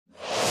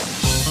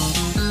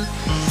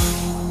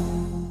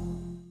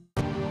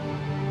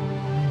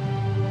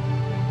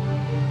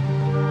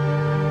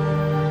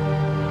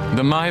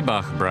The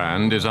Maybach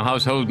brand is a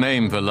household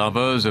name for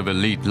lovers of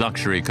elite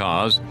luxury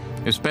cars,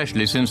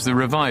 especially since the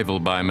revival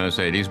by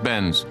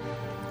Mercedes-Benz.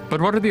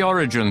 But what are the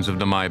origins of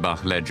the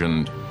Maybach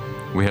legend?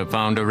 We have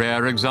found a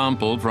rare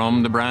example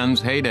from the brand's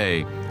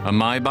heyday, a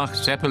Maybach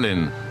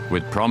Zeppelin,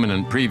 with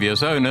prominent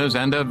previous owners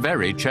and a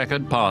very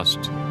checkered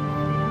past.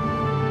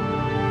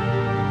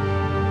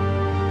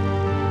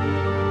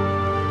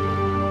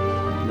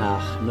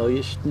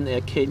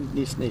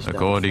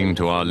 According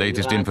to our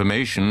latest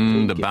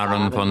information, the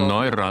Baron von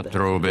Neurath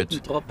drove it,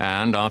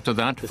 and after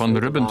that von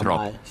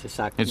Ribbentrop.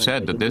 It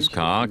said that this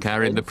car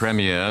carried the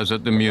premieres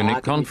at the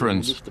Munich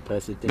conference.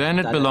 Then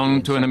it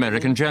belonged to an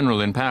American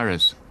general in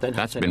Paris.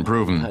 That's been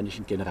proven.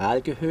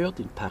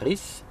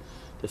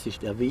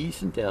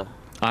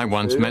 I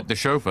once met the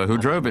chauffeur who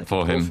drove it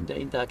for him.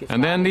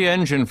 And then the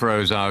engine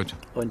froze out.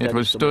 It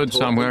was stood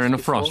somewhere in a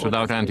frost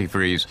without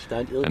antifreeze.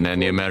 And then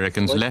the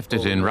Americans left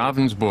it in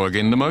Ravensburg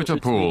in the motor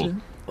pool.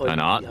 An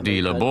art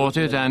dealer bought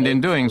it and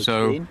in doing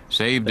so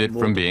saved it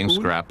from being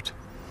scrapped.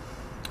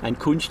 Ein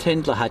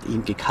Kunsthändler hat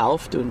ihn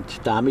gekauft und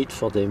damit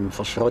vor dem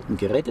Verschrotten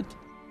gerettet.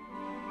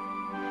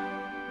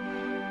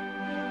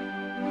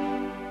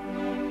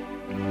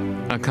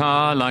 A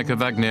car like a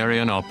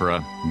Wagnerian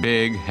opera,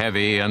 big,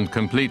 heavy, and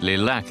completely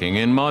lacking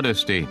in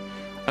modesty.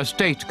 A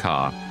state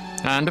car,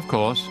 and of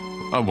course,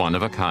 a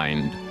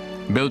one-of-a-kind.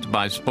 Built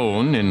by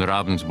Spohn in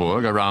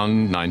Ravensburg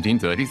around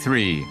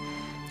 1933,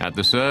 at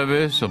the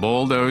service of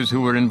all those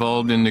who were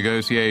involved in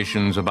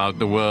negotiations about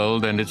the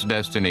world and its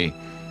destiny.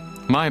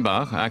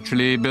 Maybach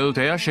actually built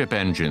airship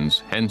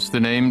engines, hence the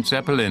name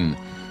Zeppelin.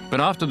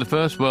 But after the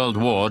First World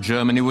War,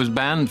 Germany was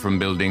banned from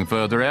building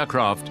further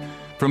aircraft.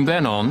 From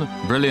then on,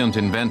 brilliant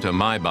inventor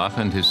Maybach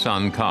and his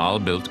son Karl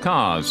built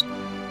cars.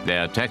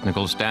 Their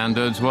technical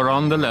standards were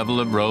on the level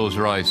of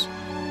Rolls-Royce.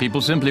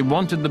 People simply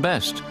wanted the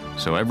best,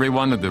 so every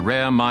one of the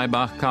rare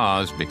Maybach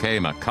cars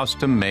became a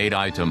custom-made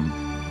item.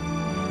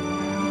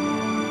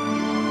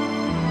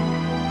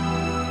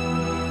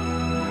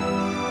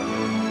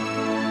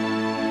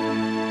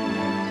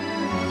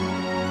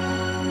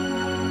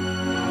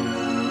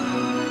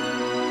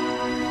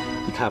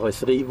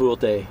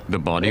 The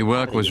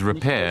bodywork was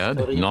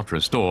repaired, not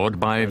restored,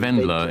 by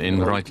Wendler in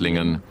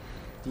Reutlingen.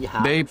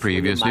 They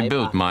previously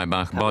built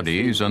Maybach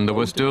bodies, and there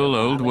were still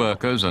old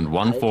workers and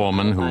one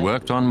foreman who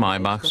worked on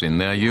Maybachs in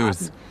their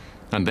youth.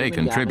 And they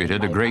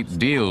contributed a great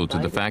deal to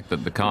the fact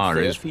that the car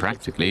is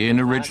practically in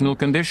original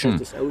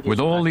condition, with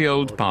all the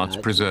old parts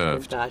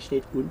preserved.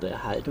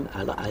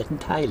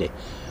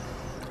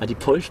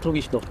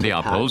 The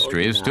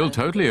upholstery is still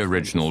totally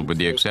original, with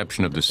the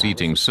exception of the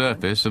seating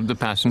surface of the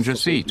passenger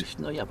seat.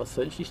 The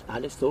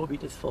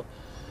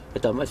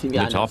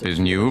top is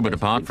new, but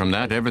apart from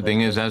that,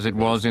 everything is as it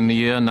was in the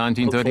year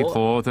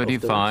 1934,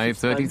 35,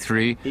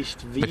 33.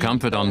 The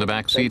comfort on the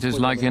back seat is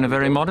like in a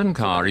very modern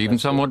car, even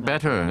somewhat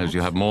better, as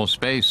you have more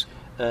space.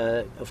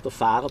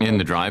 In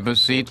the driver's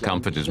seat,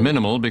 comfort is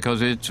minimal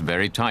because it's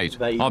very tight.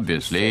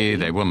 Obviously,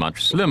 they were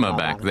much slimmer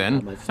back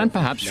then, and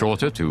perhaps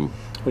shorter too.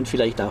 Und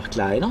vielleicht auch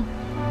kleiner.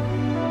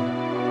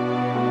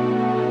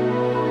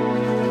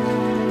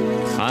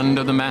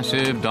 Under the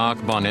massive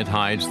dark bonnet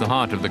hides the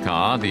heart of the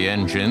car. The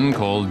engine,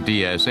 called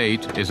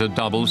DS8, is a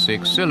double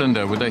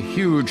six-cylinder with a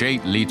huge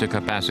 8-liter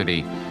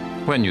capacity.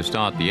 When you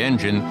start the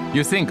engine,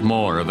 you think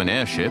more of an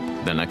airship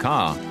than a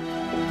car.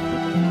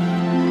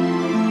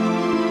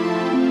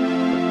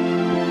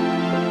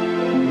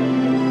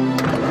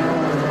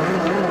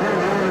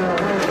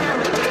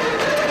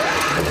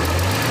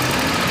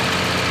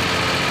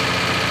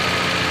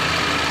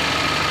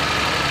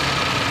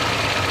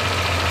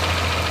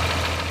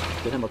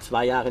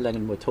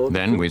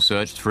 Then we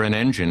searched for an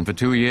engine for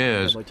 2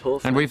 years,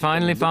 and we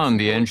finally found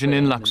the engine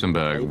in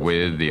Luxembourg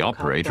with the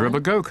operator of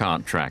a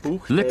go-kart track,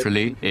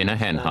 literally in a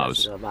hen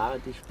house.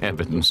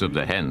 Evidence of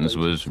the hens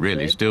was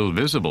really still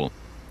visible.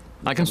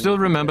 I can still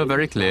remember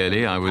very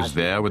clearly I was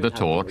there with a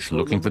torch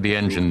looking for the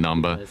engine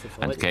number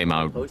and came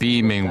out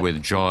beaming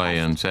with joy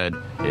and said,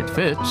 "It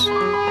fits."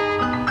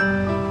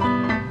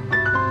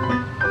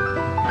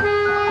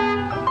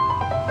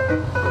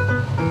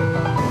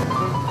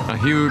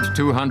 Huge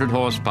 200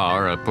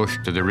 horsepower are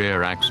pushed to the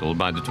rear axle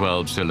by the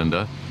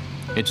 12-cylinder.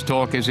 Its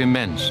torque is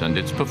immense and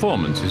its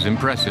performance is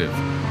impressive.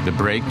 The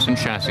brakes and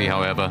chassis,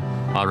 however,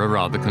 are a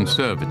rather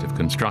conservative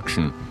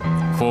construction.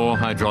 4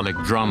 hydraulic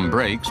drum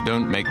brakes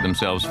don't make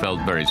themselves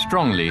felt very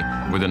strongly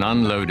with an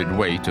unloaded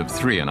weight of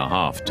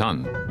 3.5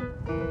 tons.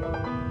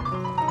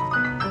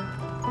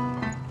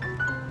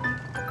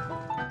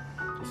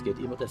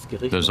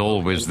 There's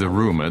always the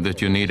rumor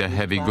that you need a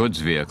heavy goods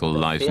vehicle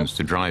license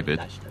to drive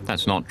it.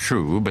 That's not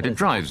true, but it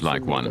drives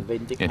like one.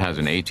 It has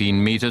an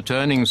 18-meter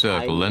turning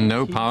circle and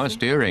no power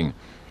steering.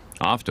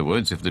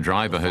 Afterwards, if the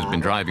driver has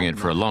been driving it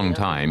for a long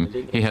time,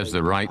 he has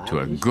the right to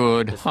a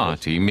good,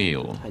 hearty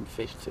meal.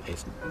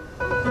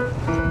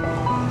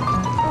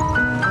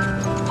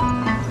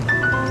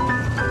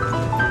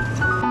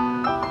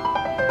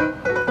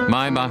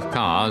 Maybach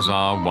cars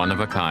are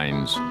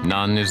one-of-a-kinds.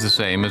 None is the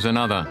same as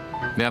another.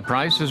 Their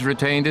price has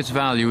retained its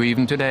value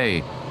even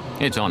today.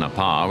 It's on a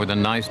par with a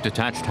nice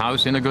detached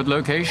house in a good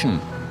location.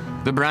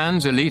 The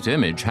brand's elite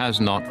image has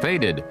not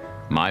faded.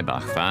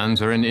 Maybach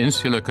fans are an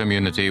insular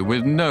community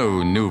with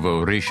no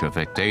nouveau riche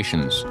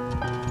affectations.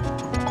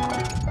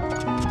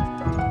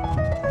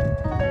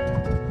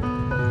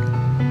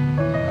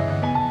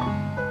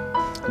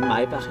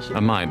 A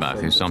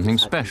Maybach is something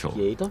special,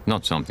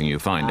 not something you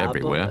find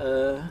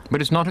everywhere. But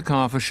it's not a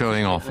car for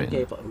showing off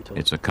in.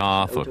 It's a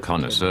car for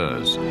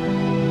connoisseurs.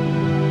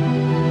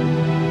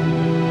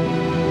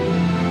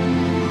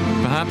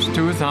 Perhaps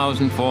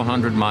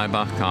 2,400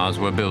 Maybach cars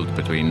were built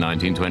between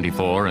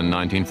 1924 and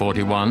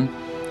 1941.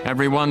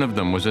 Every one of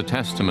them was a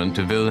testament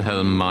to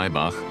Wilhelm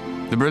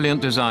Maybach. The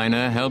brilliant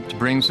designer helped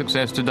bring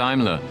success to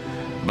Daimler,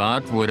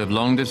 but would have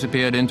long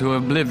disappeared into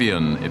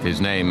oblivion if his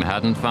name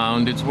hadn't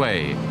found its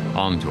way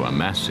onto a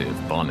massive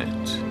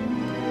bonnet.